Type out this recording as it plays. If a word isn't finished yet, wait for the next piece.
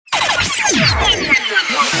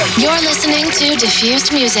You're listening to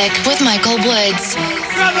Diffused Music with Michael Woods.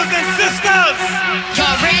 Brothers and sisters!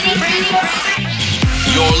 Y'all ready?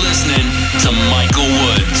 You're listening to Michael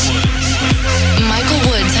Woods. Michael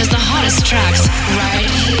Woods has the hottest tracks right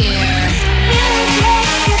here.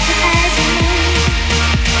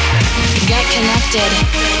 Get connected.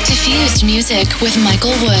 Diffused Music with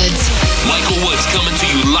Michael Woods. Michael Woods coming to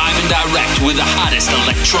you live and direct with the hottest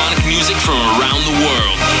electronic music from around the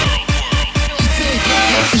world.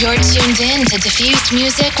 You're tuned in to Diffused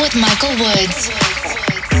Music with Michael Woods.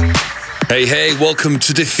 Hey, welcome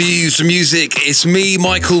to Diffused Music. It's me,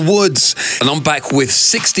 Michael Woods, and I'm back with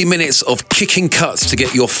 60 minutes of kicking cuts to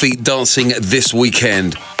get your feet dancing this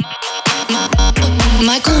weekend.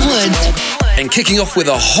 Michael Woods. And kicking off with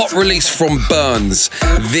a hot release from Burns,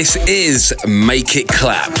 this is Make It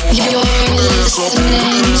Clap. You're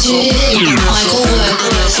listening to Michael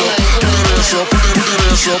Woods.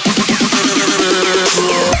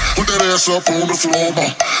 Put that ass up on the floor,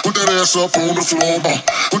 put that ass up on the floor,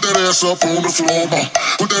 put that ass up on the floor,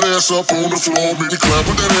 put that ass up on the floor, make it clap.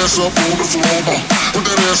 Put that ass up on the floor, put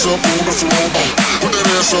that ass up on the floor, put that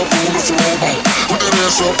ass up on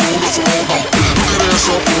the floor, put that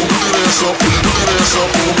ass up on the floor, put that ass up, put that ass up,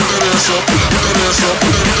 put that ass up, put that ass up, put that ass up,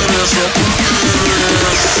 put that ass up,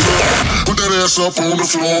 put that ass up on the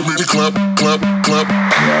floor, make it clap, clap, clap.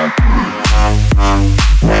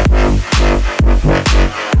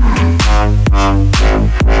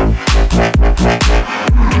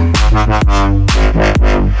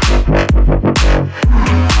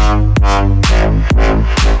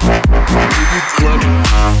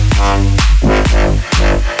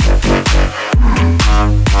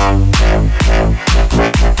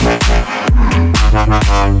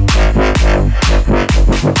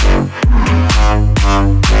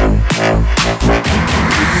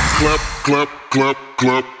 Clap, clap,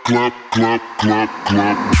 clap, clap, clap, clap,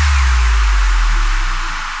 clap.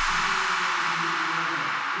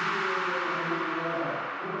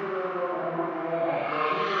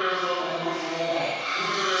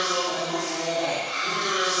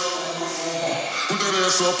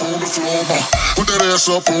 Up on the floor, put that ass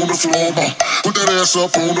up on the floor, put that ass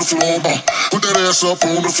up on the floor, put that ass up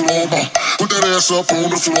on the floor, put that ass up on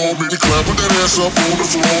the floor, make it clap. Put that ass up on the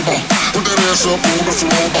floor, put that ass up on the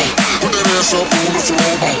floor,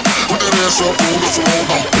 put that ass up on the floor,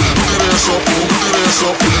 put that ass up on the floor, put that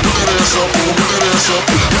ass up, put that ass up, put that ass up,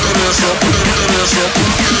 put that ass up, put that ass up,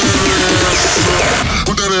 put that ass up,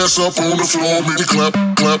 put that ass up on the floor, make it clap,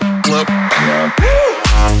 clap, clap.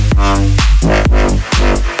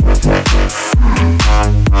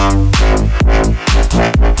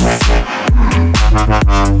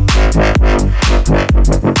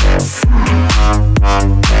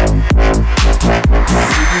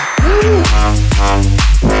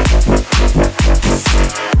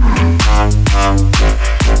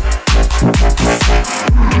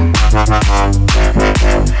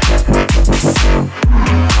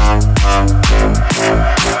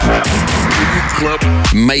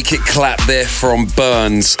 Make It Clap there from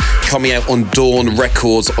Burns, coming out on Dawn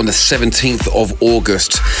Records on the 17th of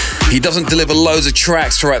August. He doesn't deliver loads of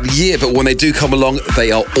tracks throughout the year, but when they do come along,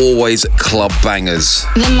 they are always club bangers.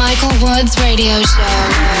 The Michael Woods Radio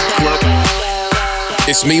Show.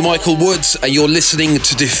 It's me, Michael Woods, and you're listening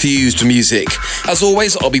to Diffused Music. As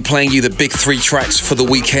always, I'll be playing you the big three tracks for the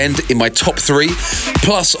weekend in my top three.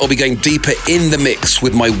 Plus, I'll be going deeper in the mix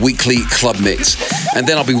with my weekly club mix. And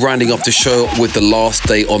then I'll be rounding off the show with the Last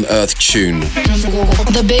Day on Earth tune.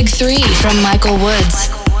 The big three from Michael Woods.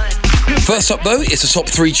 First up, though, it's the top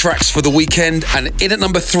three tracks for the weekend, and in at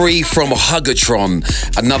number 3 from Huggatron,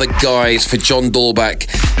 Another Guise for John Dahlback,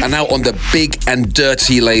 and out on the Big and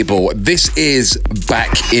Dirty label. This is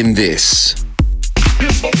Back in This.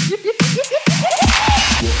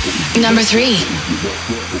 Number 3.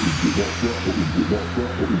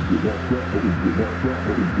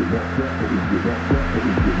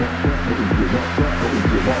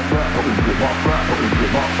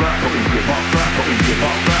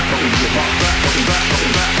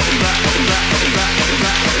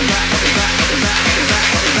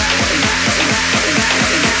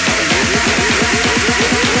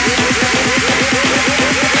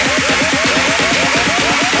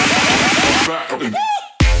 Back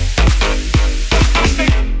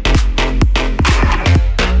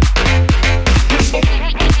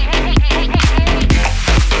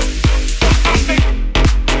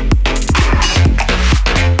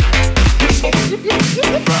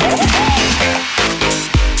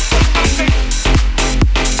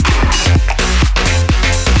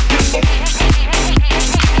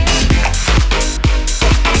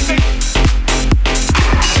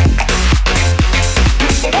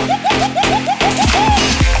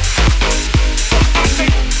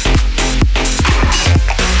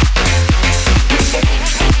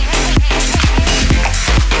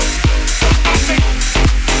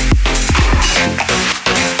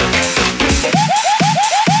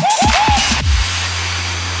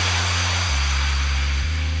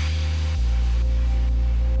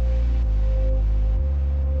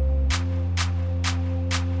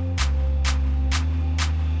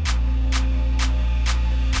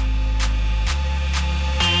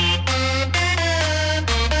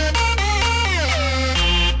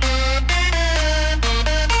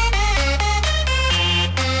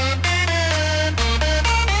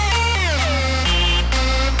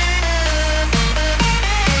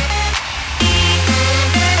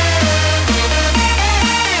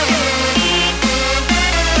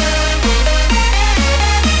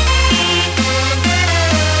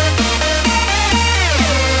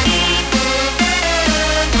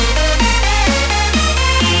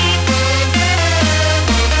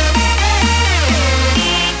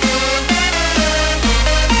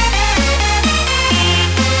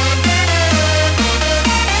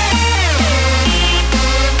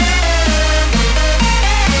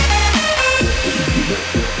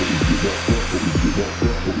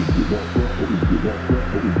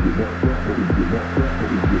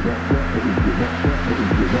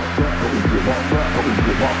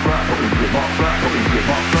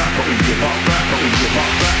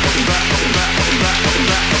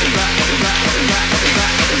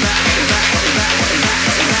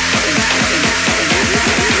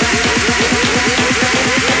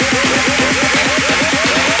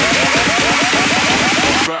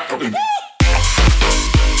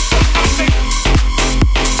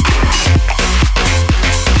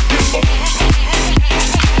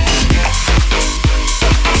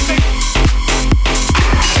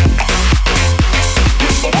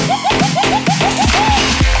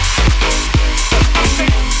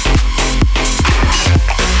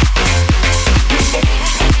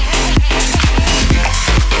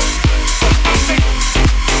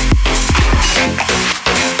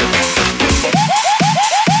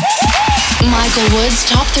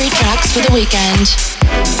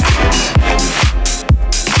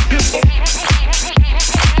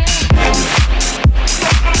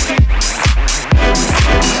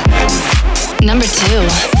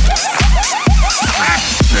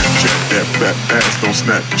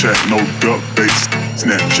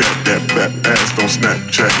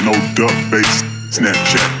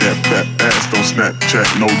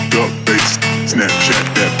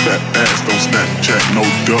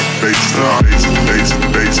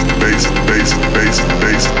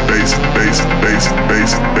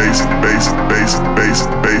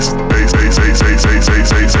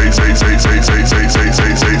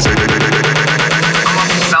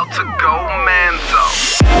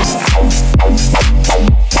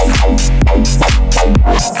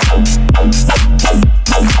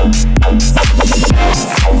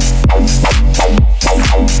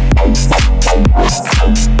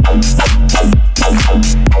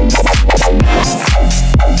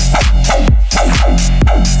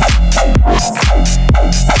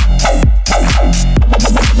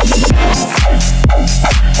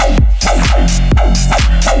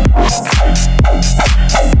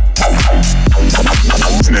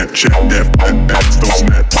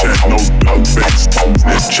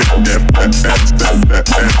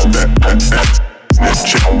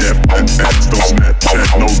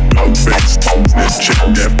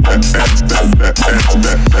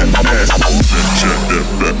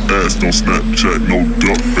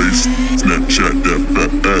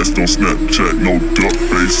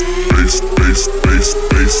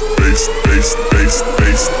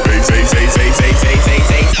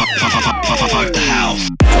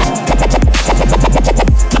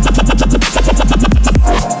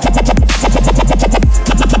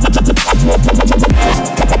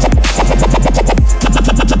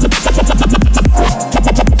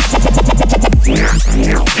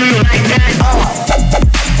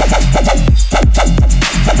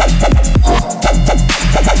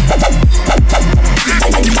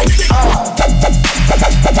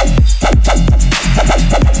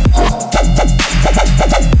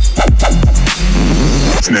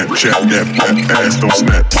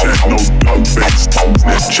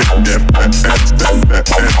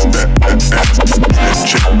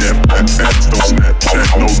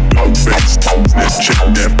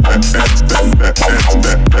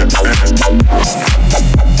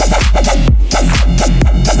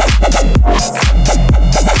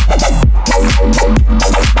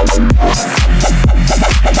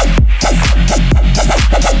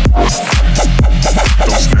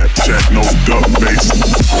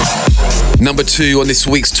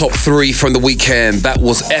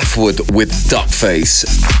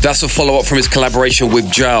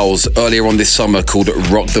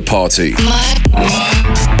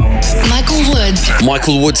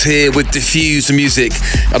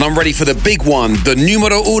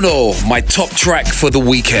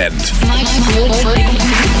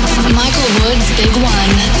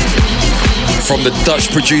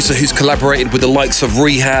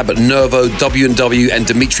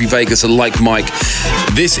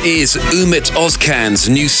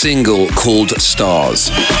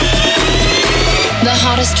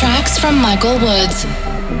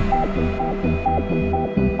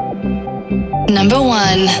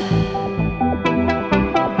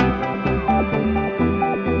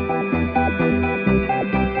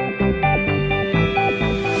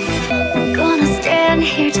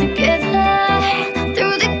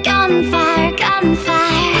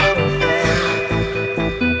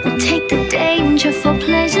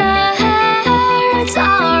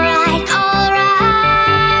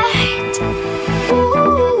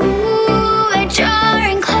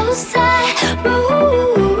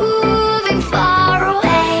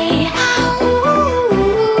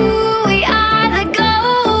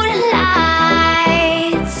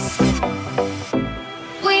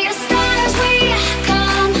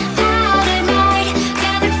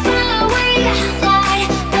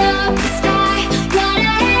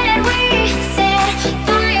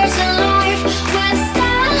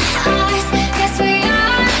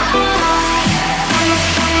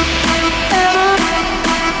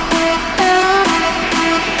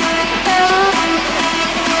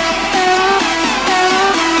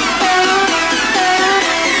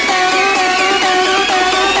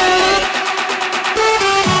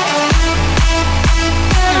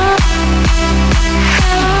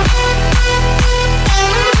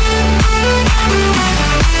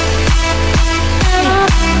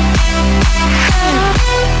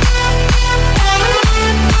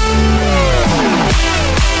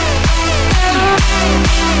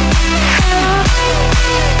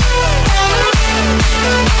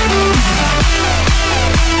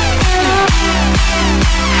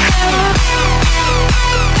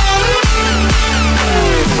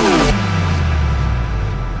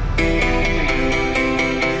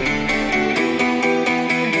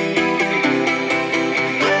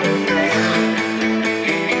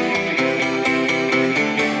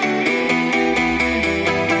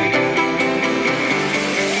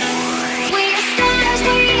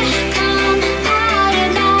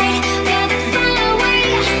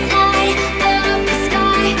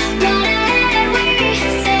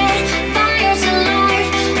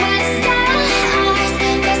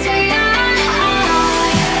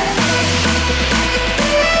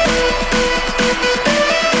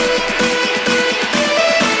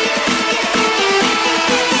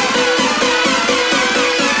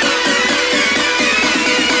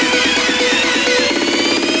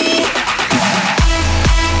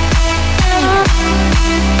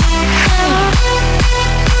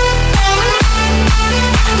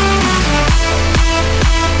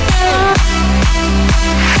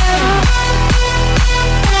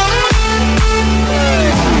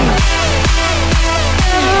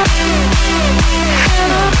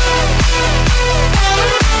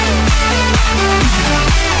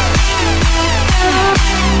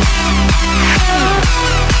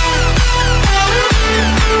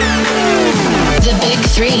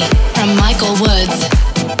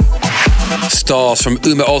Stars from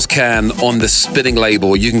Uma Ozcan on the Spinning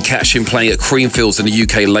label. You can catch him playing at Creamfields in the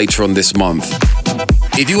UK later on this month.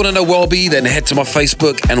 If you want to know where I'll be, then head to my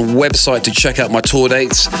Facebook and website to check out my tour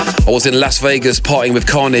dates. I was in Las Vegas partying with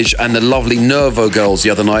Carnage and the lovely Nervo girls the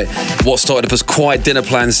other night. What started up as quiet dinner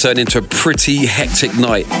plans turned into a pretty hectic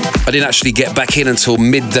night. I didn't actually get back in until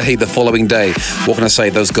midday the following day. What can I say?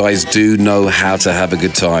 Those guys do know how to have a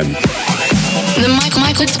good time.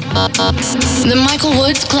 The Michael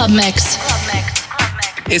Woods Club Mix.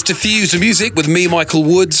 It's Diffused Music with me, Michael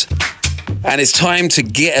Woods. And it's time to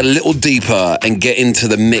get a little deeper and get into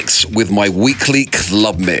the mix with my weekly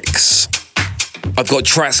club mix. I've got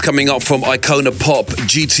tracks coming up from Icona Pop,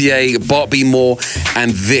 GTA, Bart B. Moore,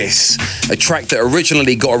 and this, a track that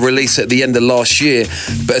originally got a release at the end of last year,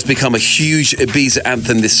 but has become a huge Ibiza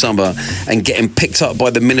anthem this summer and getting picked up by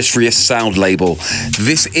the Ministry of Sound label.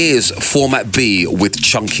 This is Format B with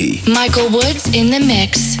Chunky. Michael Woods in the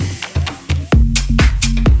mix.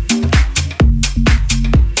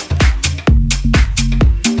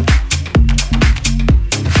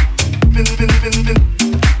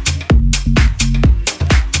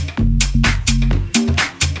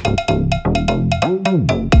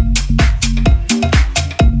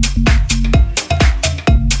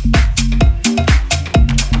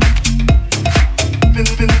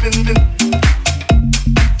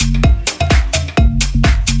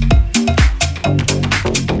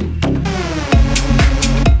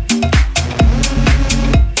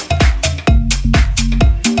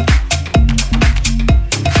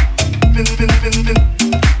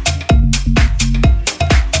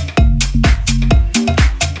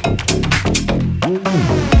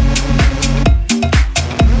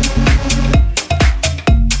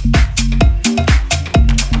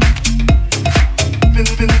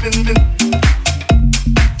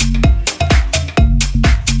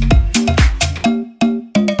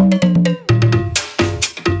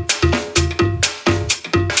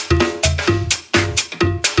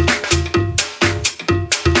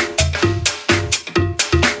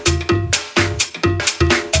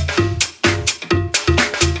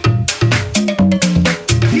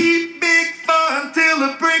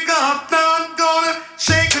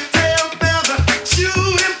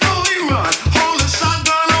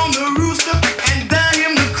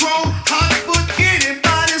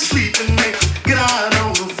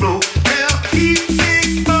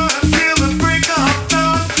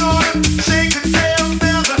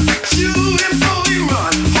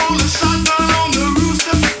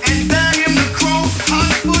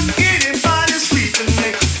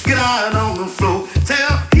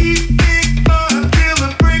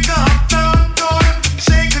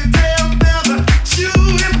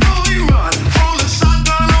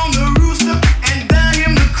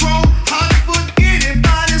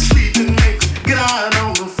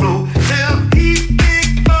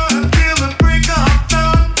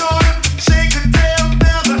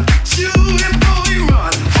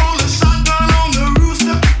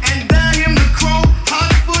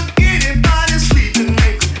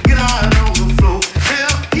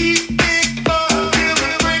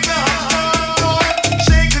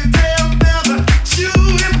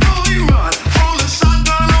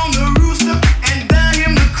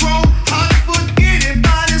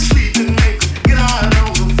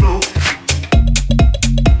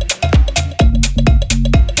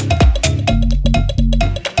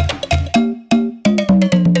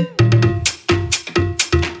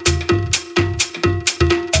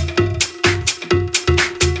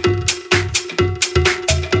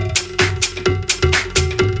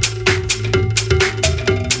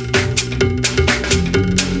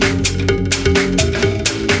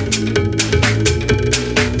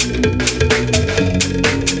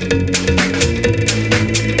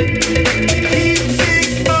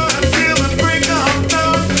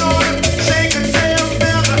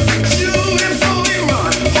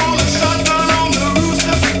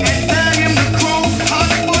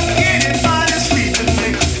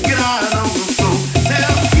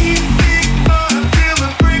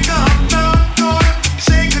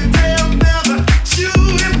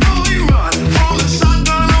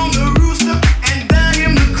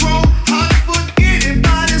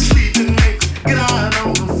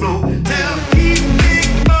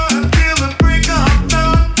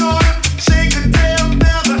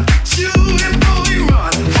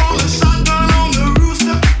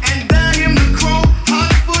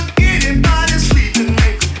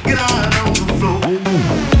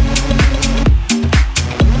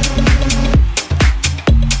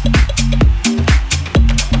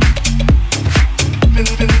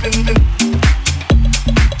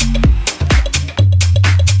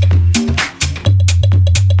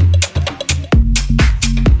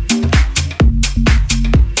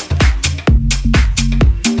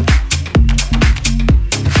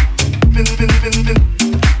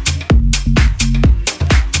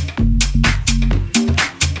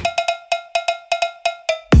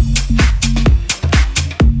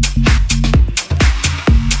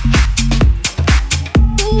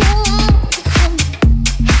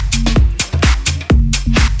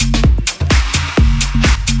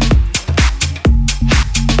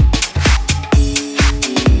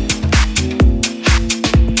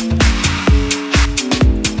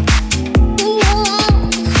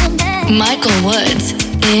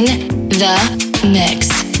 in the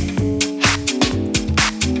mix.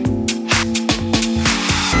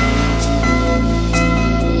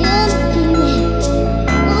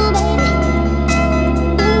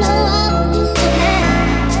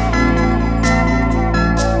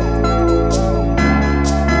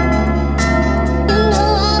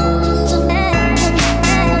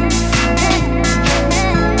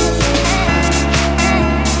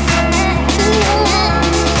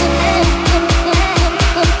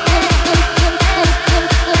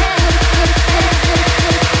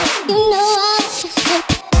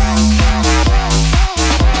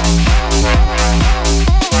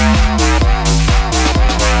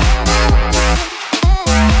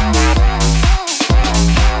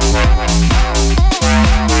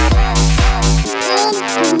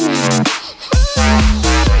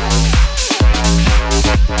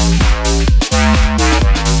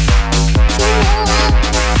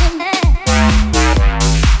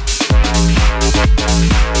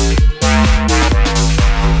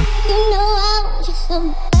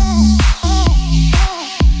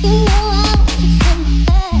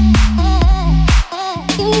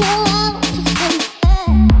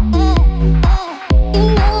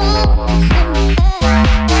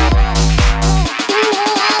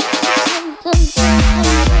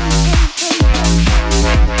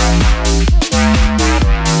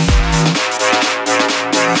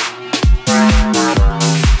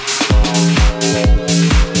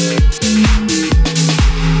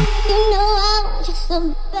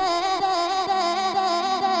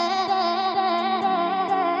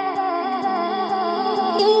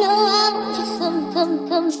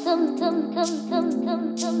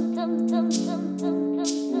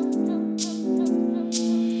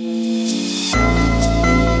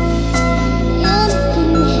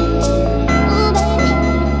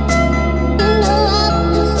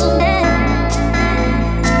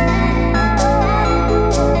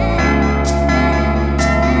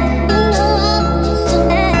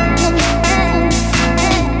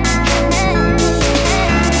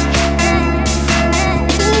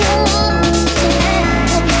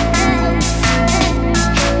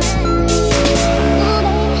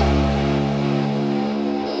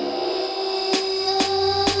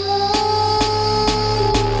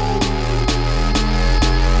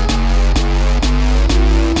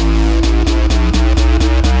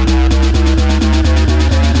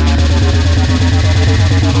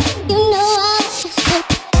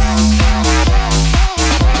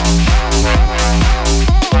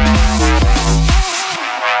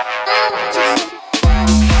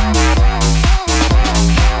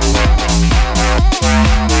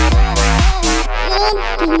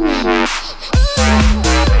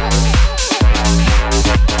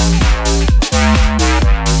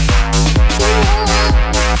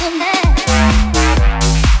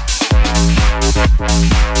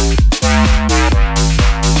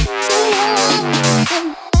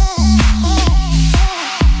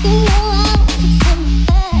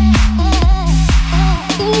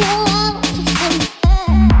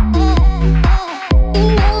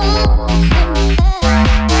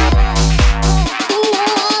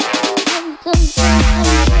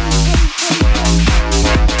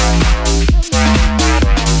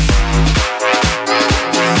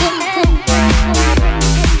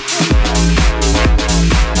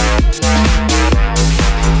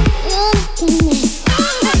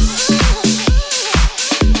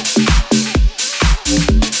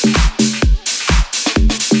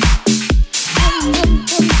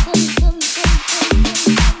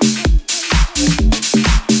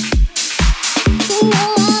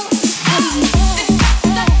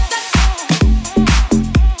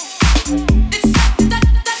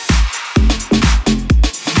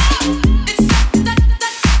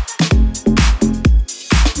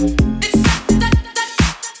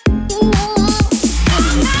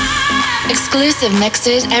 Exclusive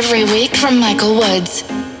mixes every week from Michael Woods.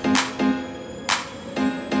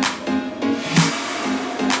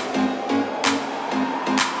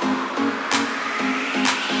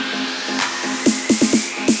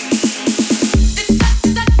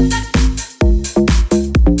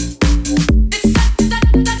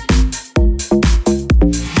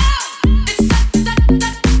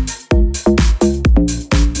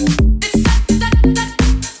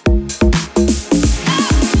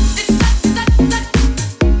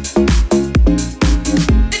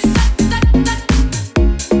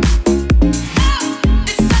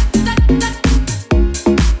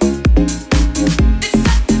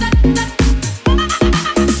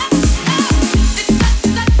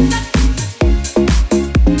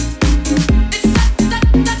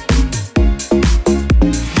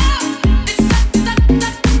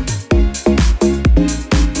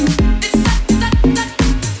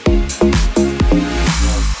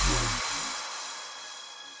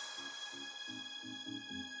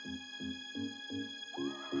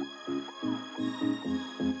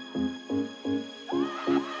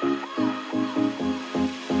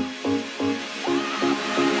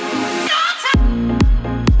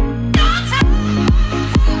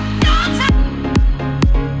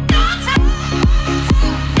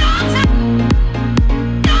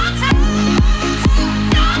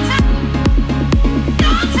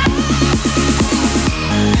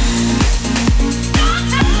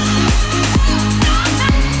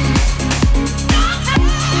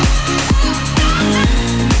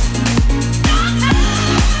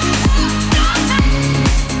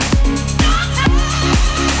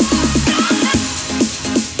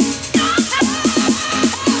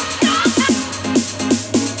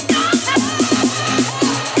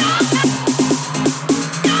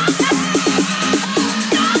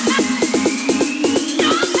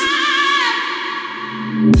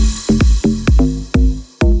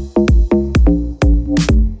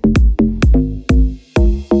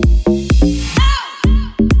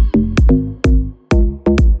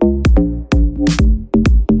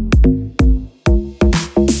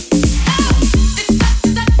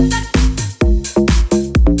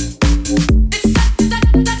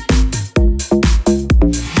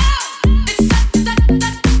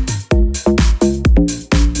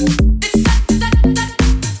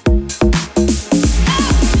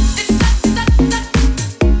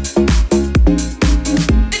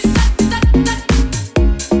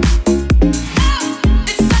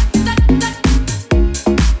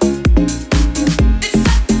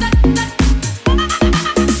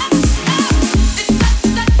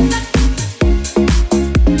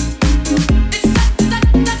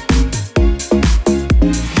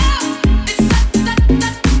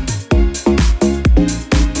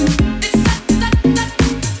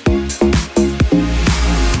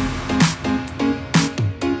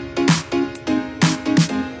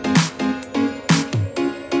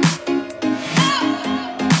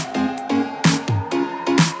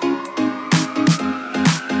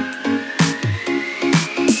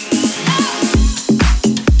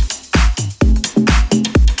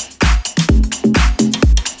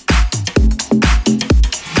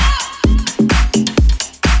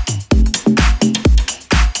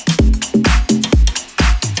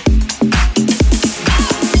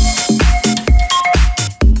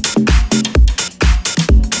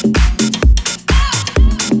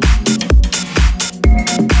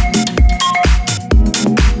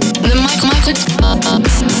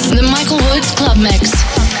 Mix.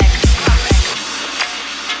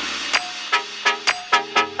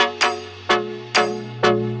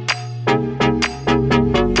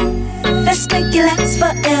 Let's make it last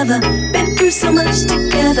forever. Been through so much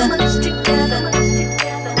together. Let's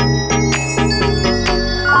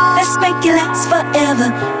make it last forever.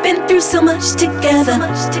 Been through so much together.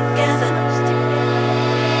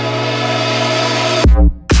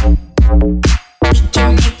 We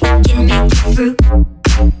can make it through.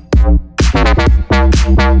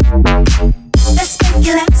 Let's make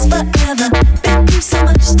it last forever. Been through so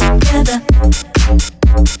much together.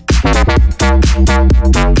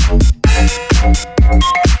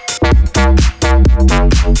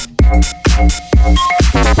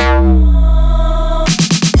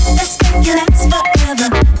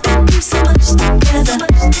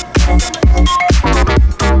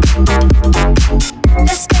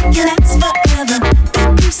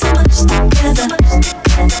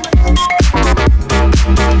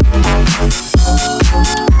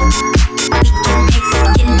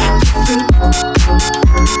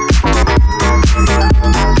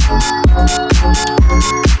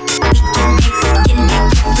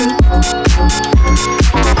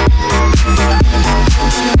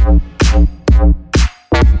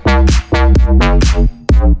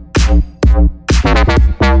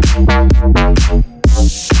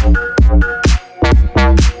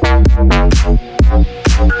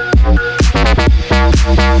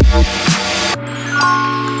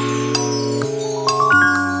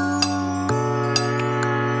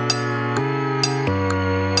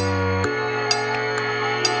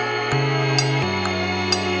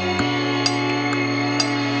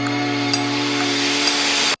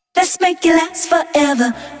 Let's make it last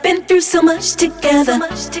forever. Been through so much together.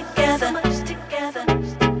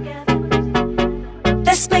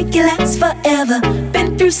 Let's make it last forever.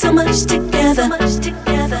 Been through so much together.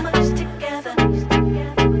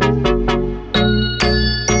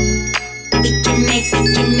 We can make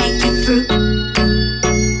it through.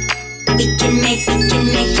 We can make it through. We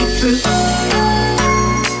can make it through.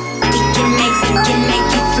 We can make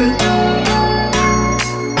it through.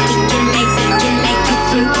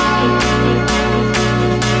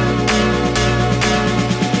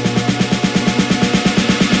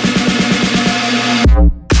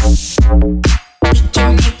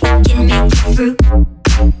 Through.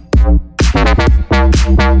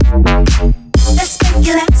 Let's make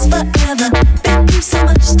it last forever. Been through so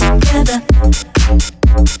much together.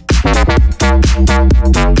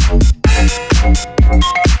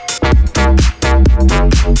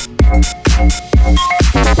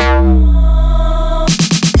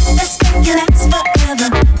 Let's make it last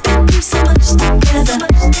forever. Been through so much together.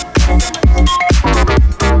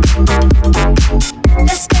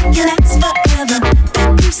 Let's make it last forever.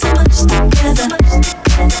 Been through so much together.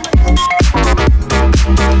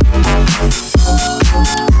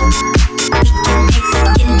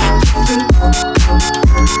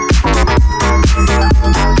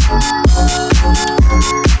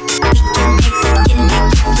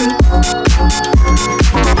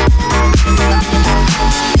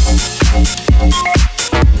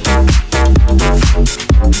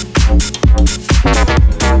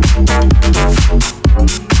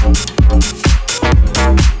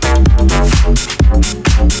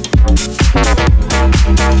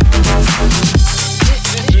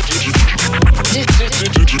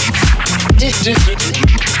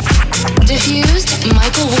 Diffused,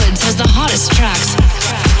 Michael Woods has the hottest tracks.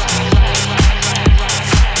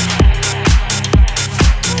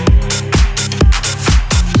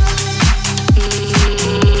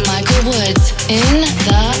 Michael Woods in the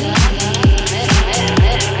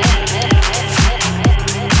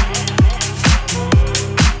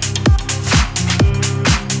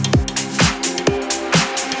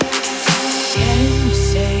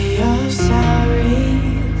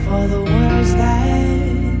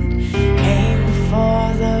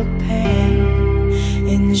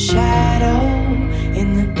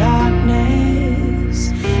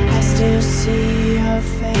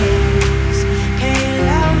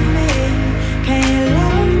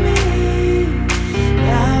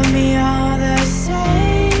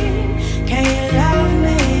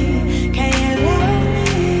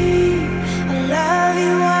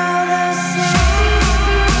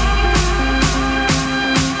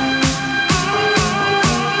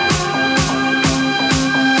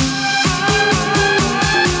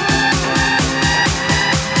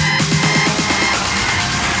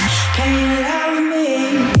Can you love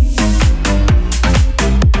me?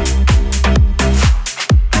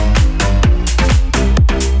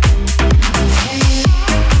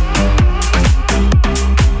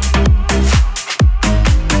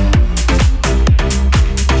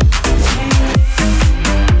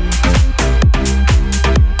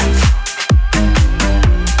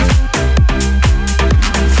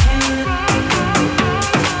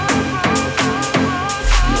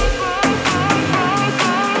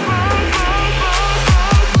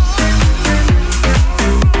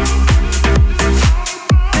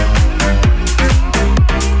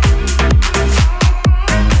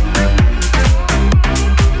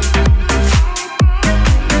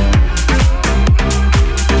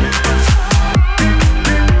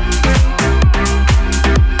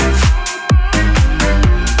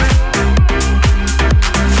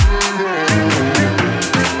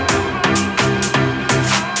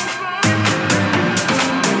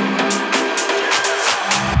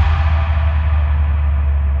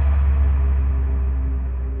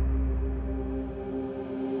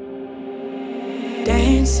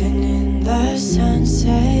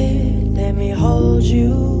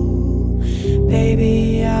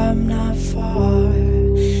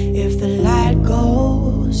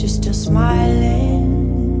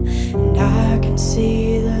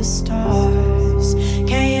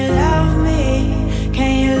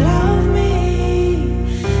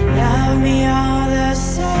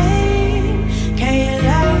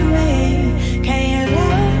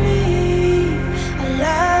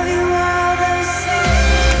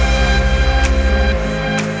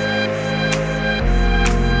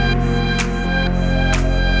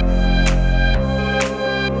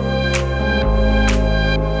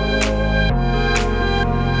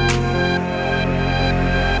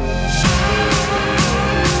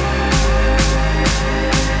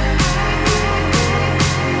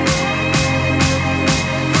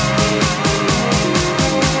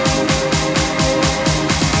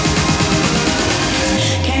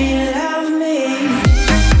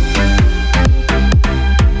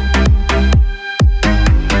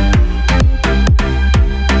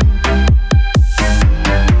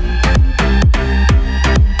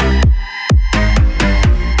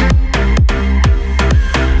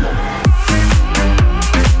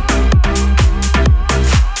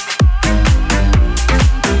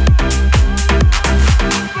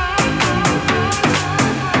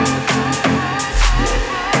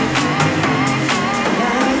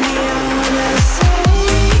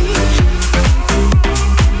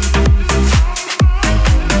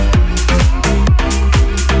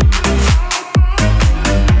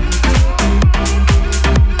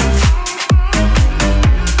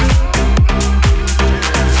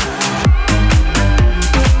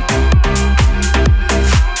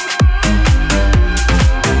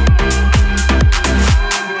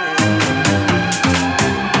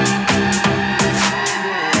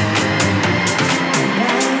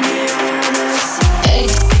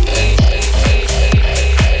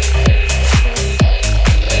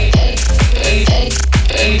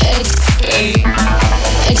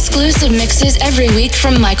 exclusive mixes every week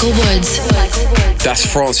from Michael Woods. That's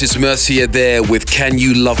Francis Mercier there with Can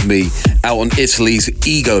You Love Me, out on Italy's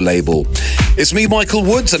Ego label. It's me, Michael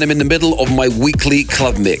Woods, and I'm in the middle of my weekly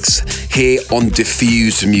club mix here on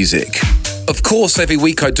Diffused Music. Of course, every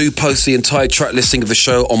week I do post the entire track listing of the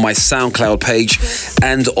show on my SoundCloud page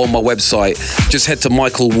and on my website. Just head to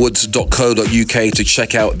michaelwoods.co.uk to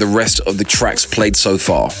check out the rest of the tracks played so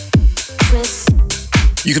far.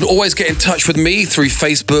 You can always get in touch with me through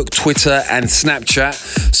Facebook, Twitter and Snapchat.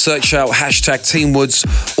 Search out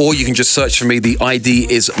 #TeamWoods, or you can just search for me. The ID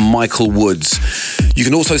is Michael Woods. You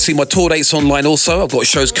can also see my tour dates online also. I've got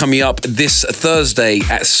shows coming up this Thursday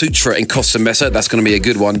at Sutra in Costa Mesa. That's going to be a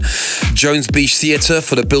good one. Jones Beach Theatre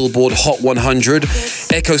for the Billboard Hot 100.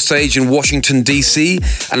 Echo Stage in Washington, D.C.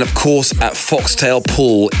 And of course at Foxtail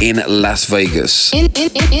Pool in Las Vegas. In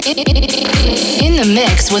the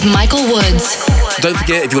mix with Michael Woods. Don't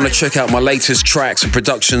forget, if you want to check out my latest tracks and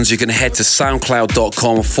productions, you can head to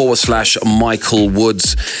soundcloud.com/Michael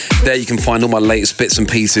Woods. There you can find all my latest bits and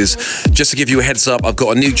pieces. Just to give you a heads up, I've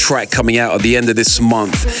got a new track coming out at the end of this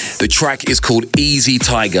month. The track is called Easy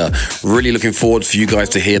Tiger. Really looking forward for you guys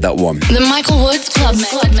to hear that one. The Michael Woods Club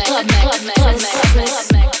Mix.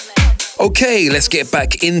 Okay, let's get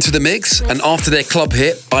back into the mix. And after their club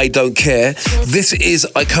hit, I Don't Care, this is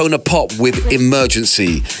Icona Pop with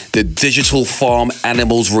Emergency, the Digital Farm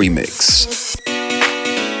Animals remix.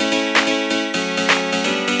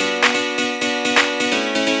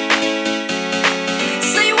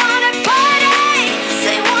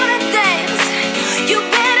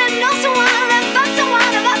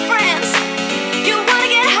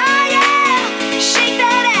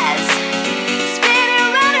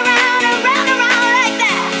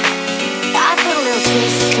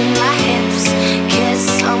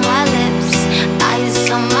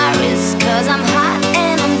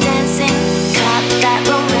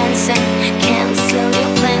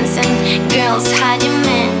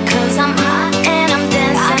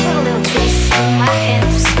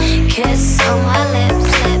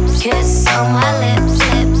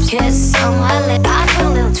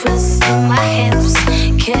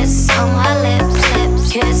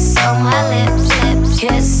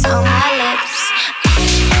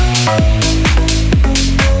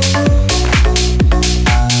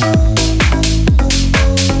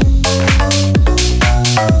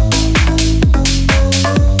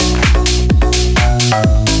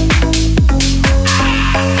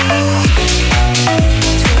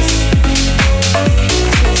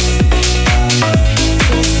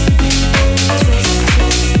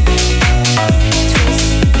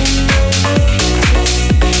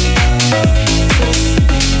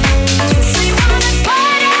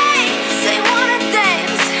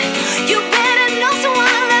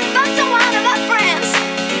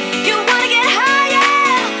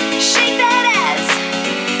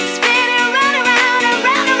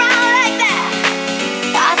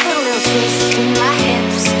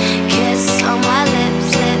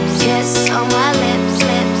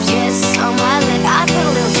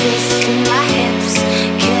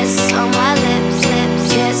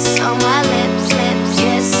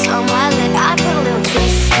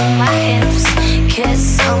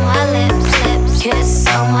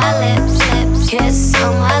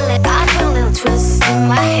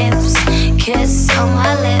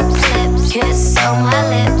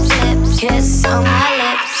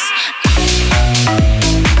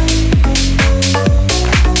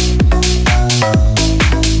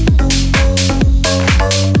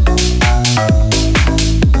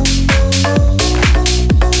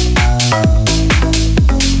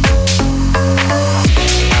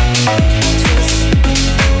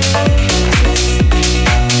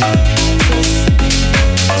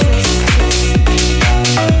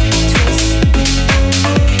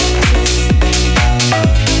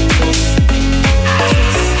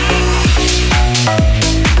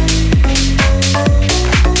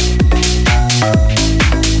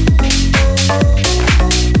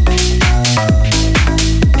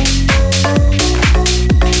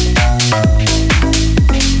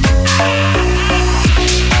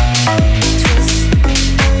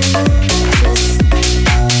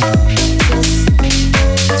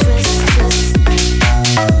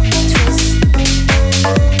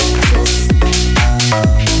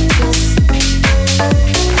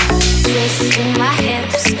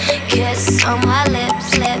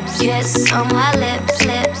 Kiss on my lips,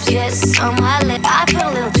 lips, kiss on my lips. I put a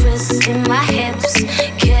little twist in my hips.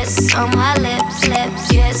 Kiss on my lips, lips,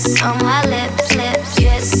 kiss on my lips, lips,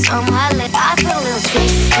 kiss on my lips. I put a little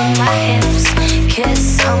twist in my hips.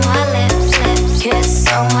 Kiss on my lips, lips, kiss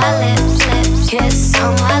on my lips, lips, kiss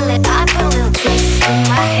on my lips. I put a little twist in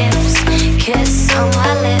my hips.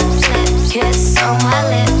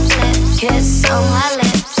 on my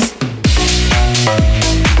lips.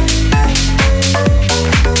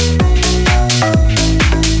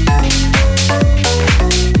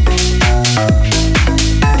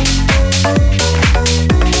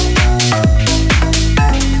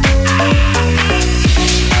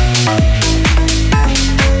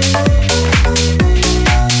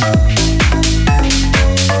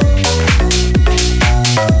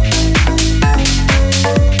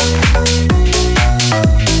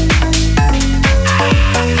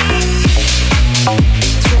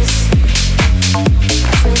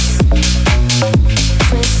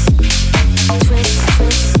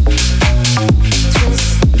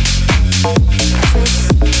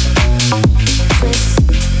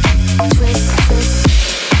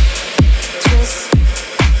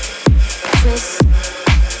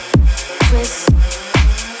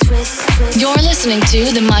 Listening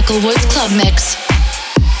to the Michael Woods Club Mix.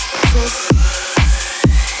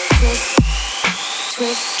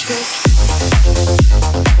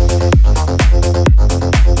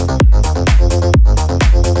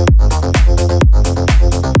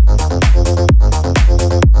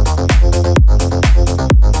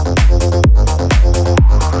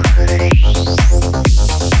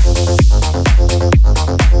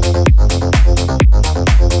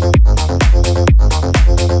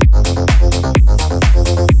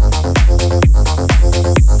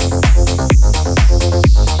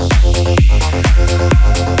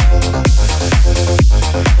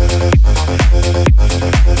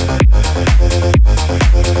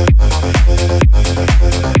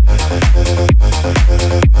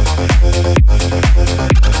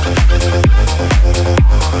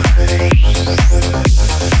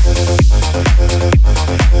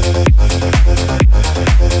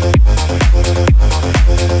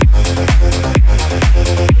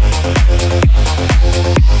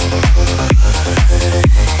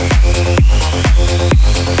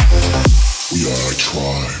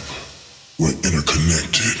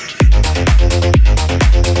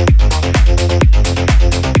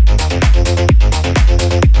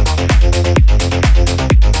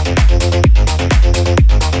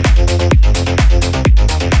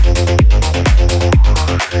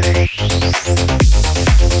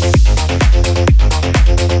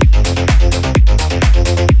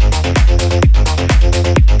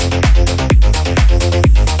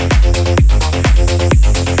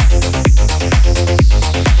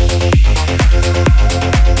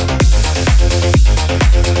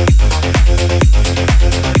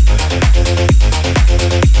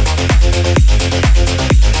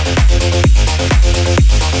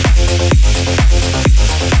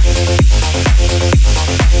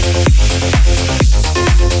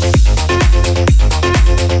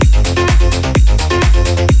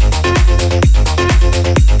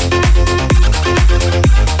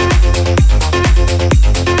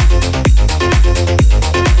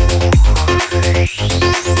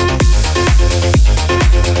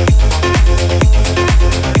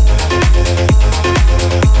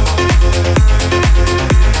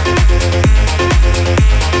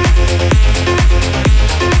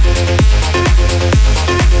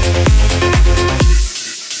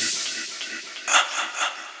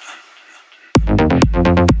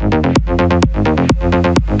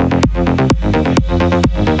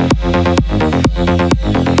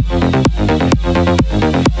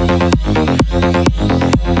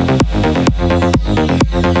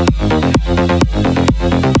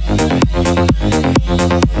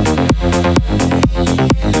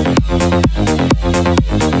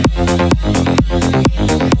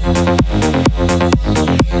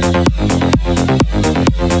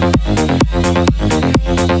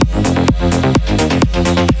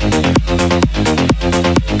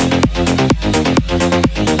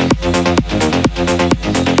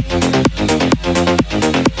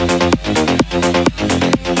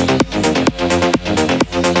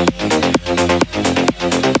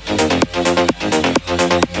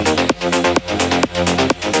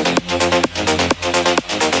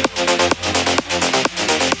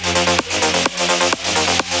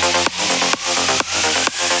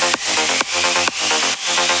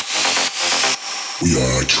 We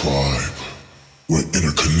are a tribe. We're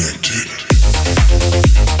interconnected.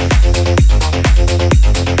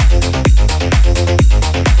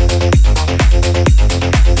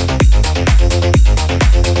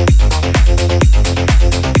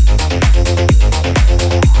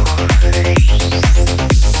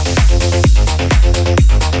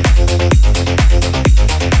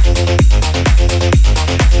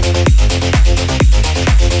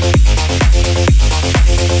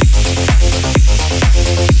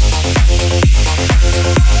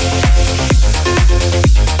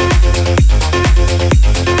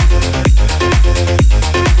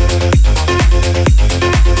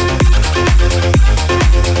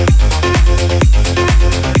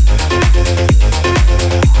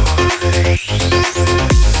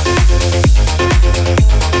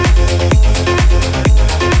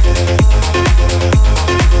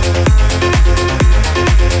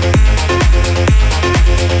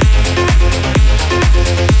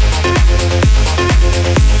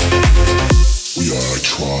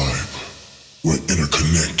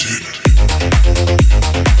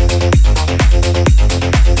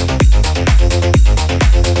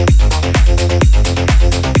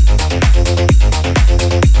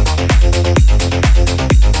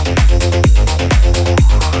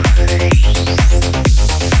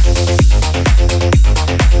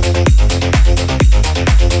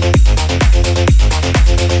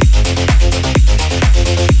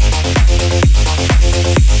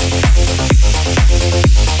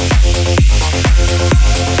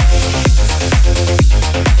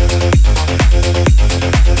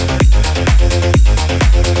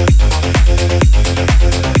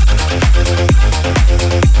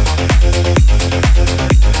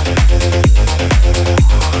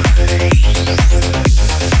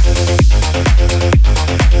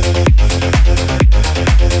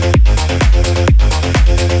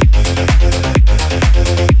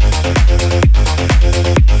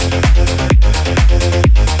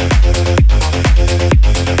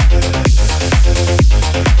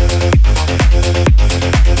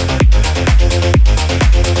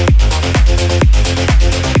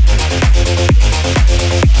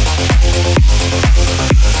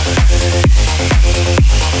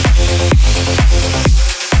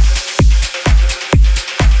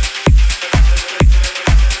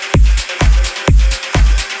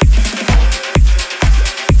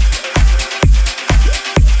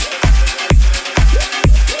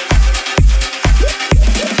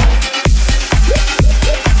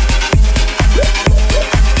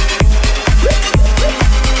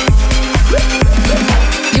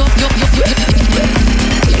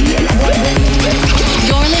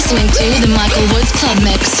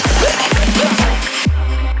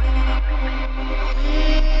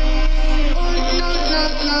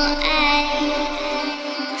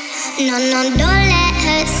 No, no, don't let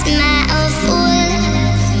her smile fool.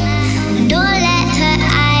 Don't let her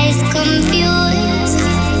eyes confuse.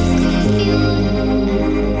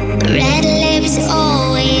 Red lips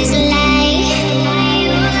always lie.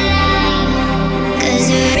 'Cause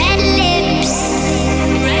red lips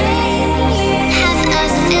have a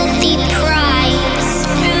filthy price.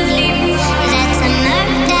 That's a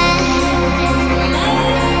murder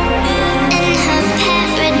in her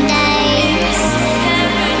paradise.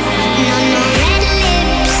 No, no, red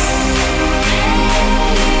lips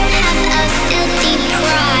have a filthy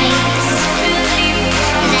price.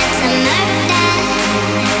 That's a murder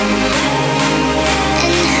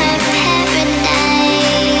in her paradise.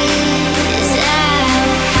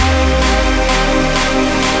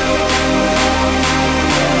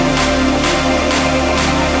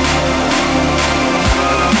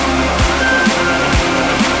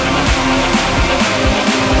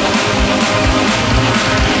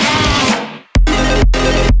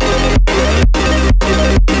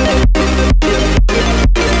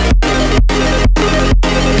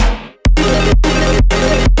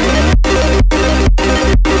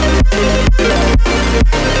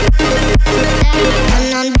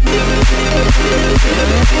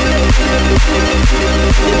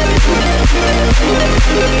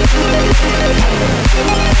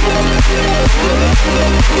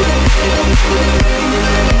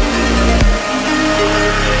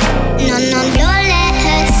 No, no, don't let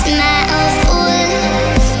her smile fool.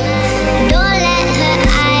 Don't let her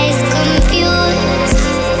eyes confuse.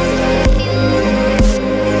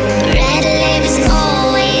 Red lips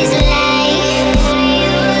always lie.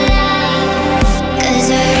 'Cause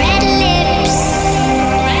red lips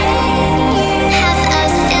have a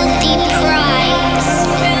filthy price.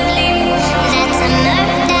 That's a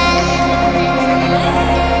murder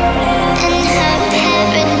in her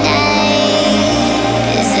paradise.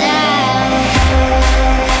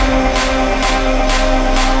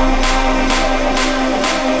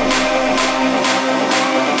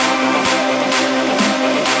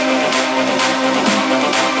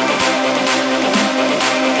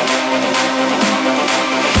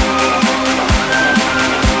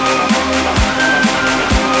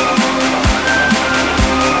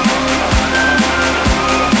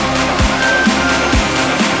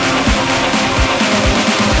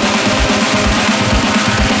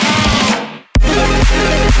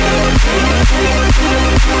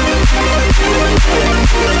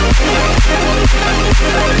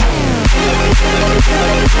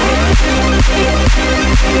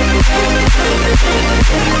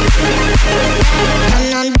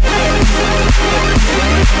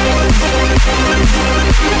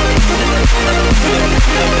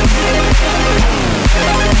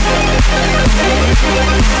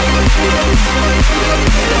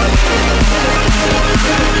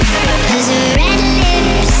 Cause red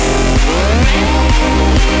lips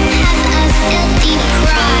have a filthy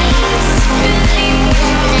price.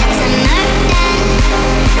 That's a murder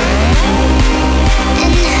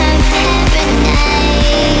in her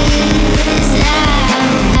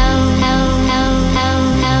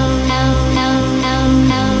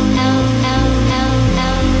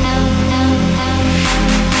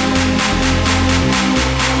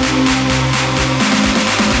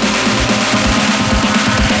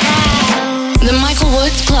The Michael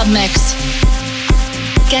Woods Club Mix.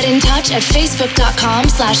 Get in touch at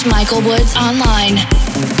facebook.com/Michael Woods Online.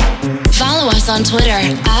 Follow us on Twitter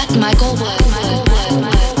at Michael Woods.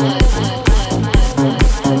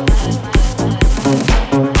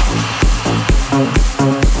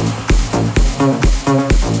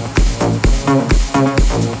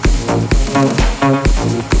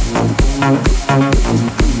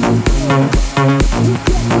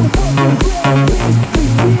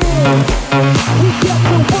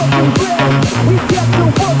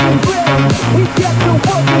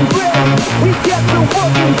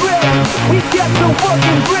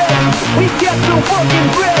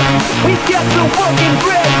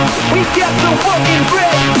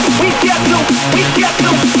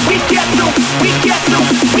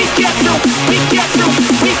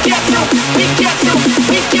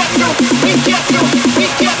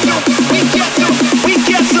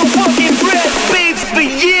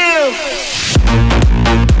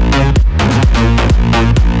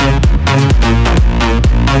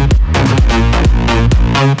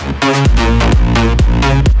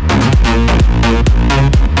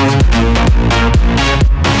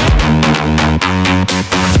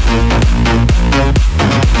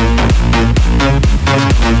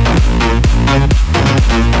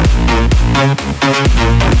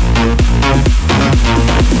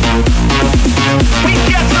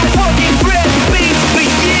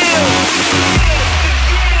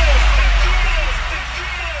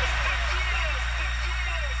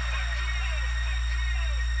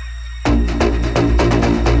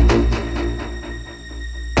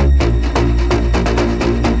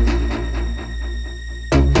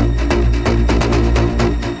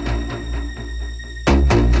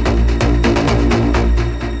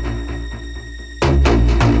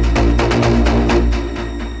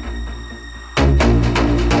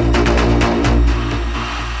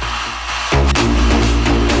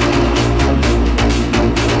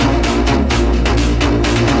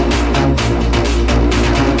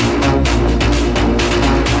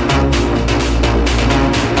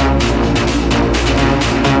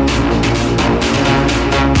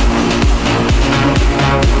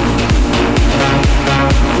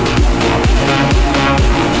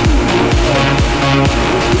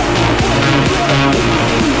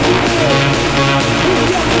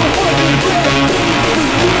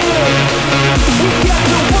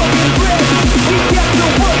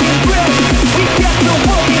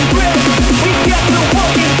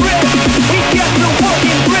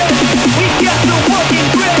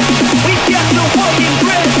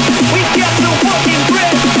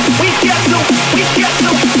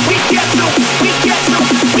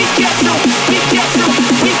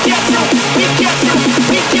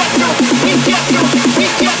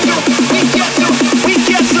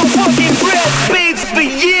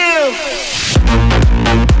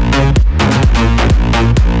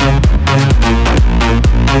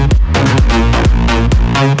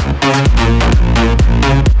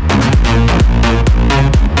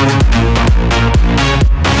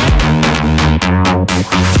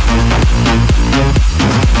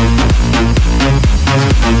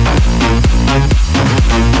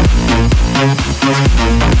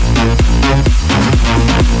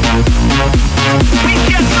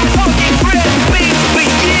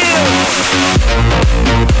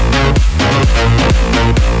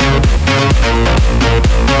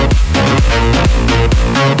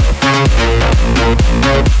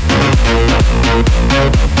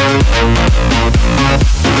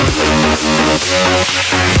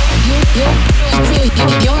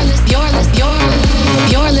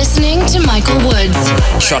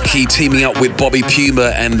 Chucky teaming up with Bobby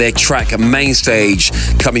Puma and their track Main Stage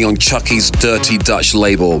coming on Chucky's Dirty Dutch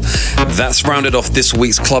label. That's rounded off this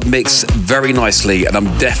week's club mix very nicely, and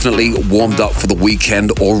I'm definitely warmed up for the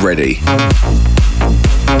weekend already.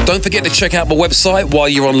 Don't forget to check out my website while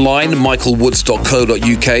you're online,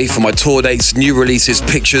 michaelwoods.co.uk, for my tour dates, new releases,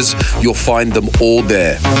 pictures. You'll find them all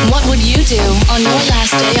there. What would you do on your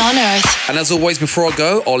last day on Earth? And as always, before I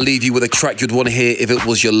go, I'll leave you with a track you'd want to hear if it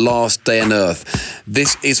was your last day on Earth.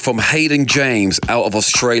 This is from Hayden James out of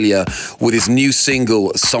Australia with his new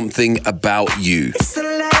single, Something About You. It's the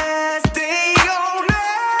last day on Earth.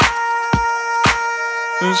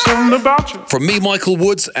 There's something about you. From me, Michael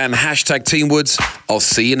Woods, and hashtag Team Woods, I'll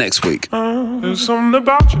see you next week. There's something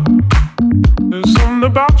about you. There's something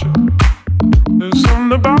about you. There's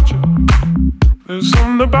something about you. There's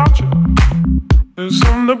something about you. There's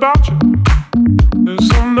something about you. There's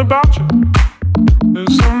something about you.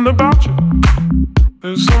 There's something about you.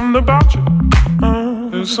 There's something about you.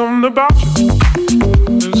 There's something about you.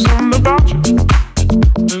 There's something about you.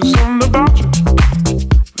 There's something about you.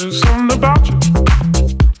 There's something about you.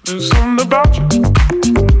 There's something about you.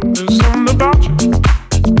 There's something about you.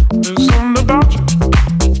 There's something about you.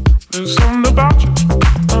 There's something about you.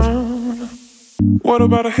 What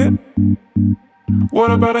about a hit?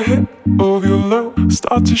 What about a hit of your love?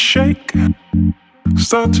 Start to shake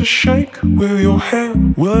with your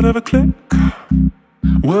hand. Will it ever click?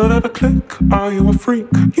 Will it ever click? Are you a freak?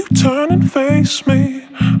 You turn and face me.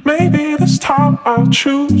 Maybe this time I'll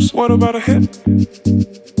choose. What about a hit?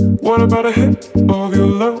 What about a hit of your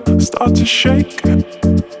love? Start to shake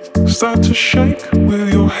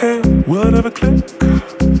with your hand. Will it ever click?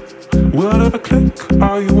 Will it ever click?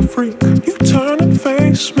 Are you a freak? You turn and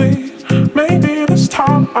face me. Maybe this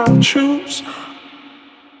time I'll choose.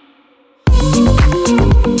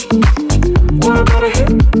 What about a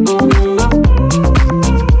hit of your love?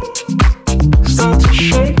 Start to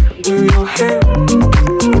shake with your hand.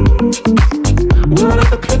 Will it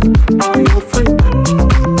ever click? Are you a freak?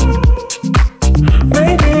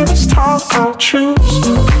 Maybe this time I'll choose.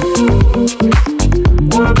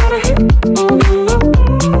 What about a hit of your love?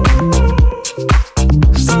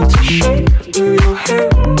 Start to shake with your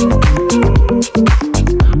hand.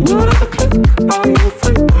 Will it ever click? Are you a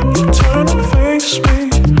freak? You turn and face me.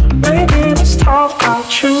 Maybe this time I'll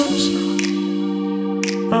choose.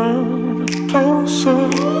 Closer,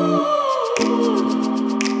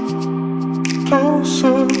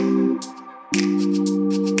 closer,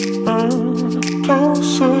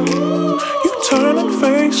 closer. You turn and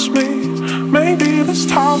face me. Maybe this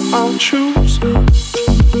time I'll choose.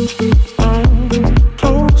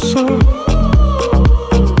 Closer.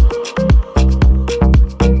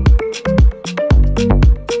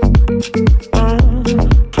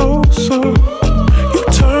 Closer. You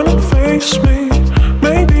turn and face me.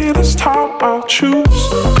 Maybe this time I'll choose.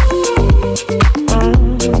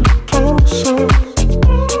 Closer.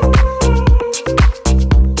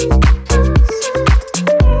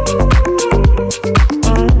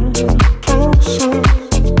 Closer.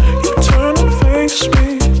 You turn and face me.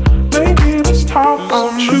 Maybe this time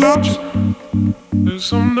I'll choose. There's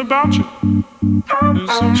something about you.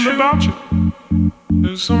 There's something about you.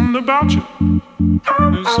 There's something about you.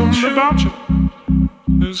 There's something about you.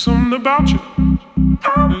 There's something about you. There's something about you.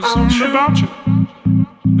 There's something about you.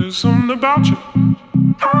 There's something about you.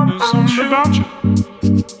 There's something about you.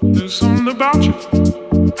 There's something about you.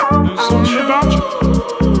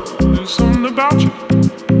 There's something about you.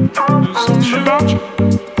 There's something about you.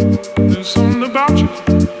 There's something about you.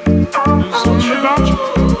 There's something about you.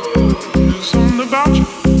 There's something about you.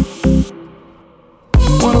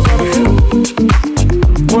 What about a hit?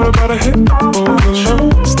 What about a hit of your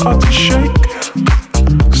love? Start to shake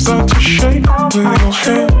with your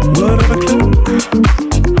hand. Will it ever click?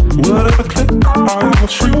 Will it ever click? Are you a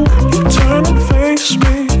freak? You turn and face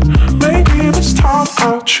me. Maybe this time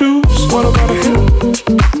I'll choose. What about a hit?